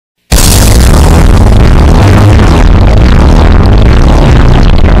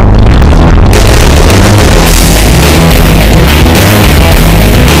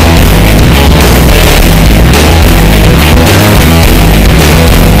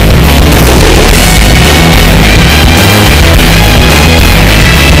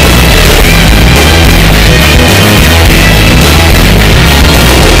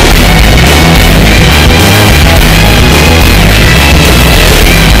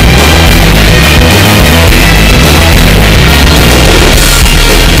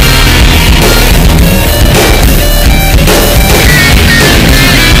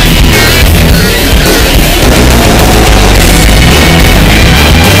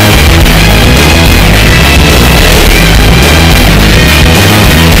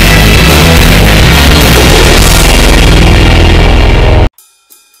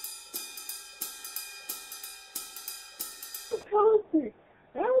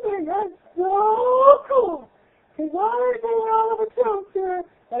That's so cool! Cause I came out of a toaster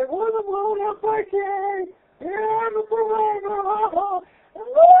that wasn't blown up by Kay. Yeah, I'm a survivor!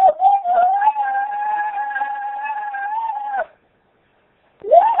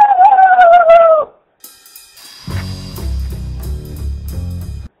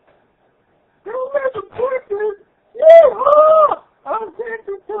 I'm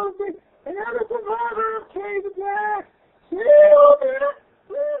Texas Toasty, and I'm a survivor of Kay's attack! See you, man!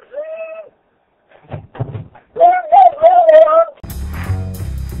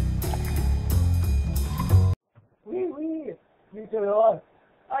 Oui, Mr.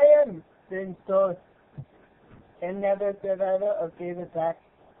 I am James Toast, another survivor of Kay's attack.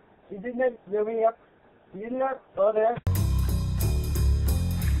 You did not blow me up. You did not go there.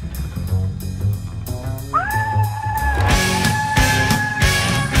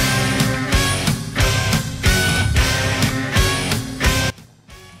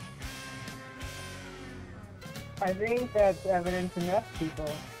 I think that's evidence enough,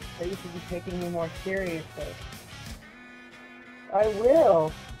 people, that you should be taking me more seriously. I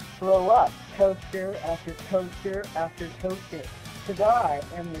will blow up toaster after toaster after toaster, because I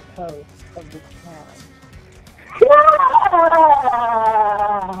am the toast of this town.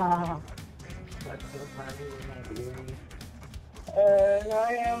 That's so funny with my theory. And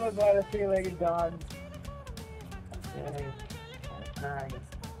I am about a three-legged dog. Okay, that's nice.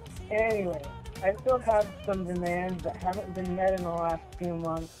 Anyway, I still have some demands that haven't been met in the last few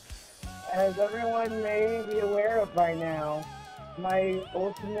months. As everyone may be aware of by now, my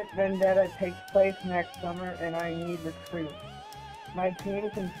ultimate vendetta takes place next summer and I need recruits. My team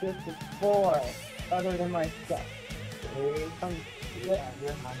consists of 4, other than myself. Really? Yeah.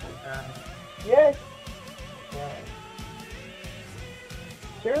 You're my Yes! okay.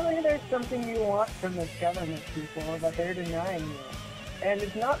 Surely there's something you want from this government, people, that they're denying you. And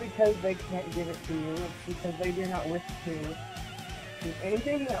it's not because they can't give it to you, it's because they do not wish to. And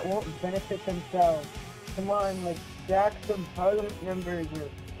anything that won't benefit themselves. Come on, like jack some parliament members or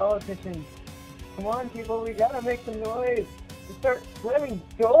politicians. Come on, people, we gotta make some noise. To start slamming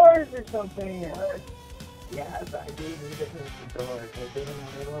doors or something. Yes, I do need to finish the doors. I've been in the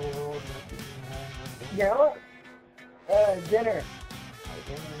middle of the world. You know what? Dinner. I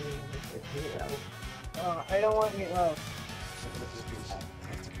didn't even get to it. I don't want meatloaf.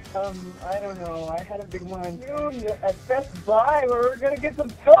 I don't know. I had a big one soon at Best Buy where we're gonna get some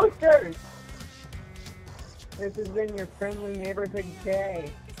toasters. This has been your friendly neighborhood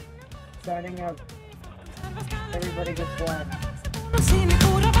Kay. Signing out. Everybody gets blessed.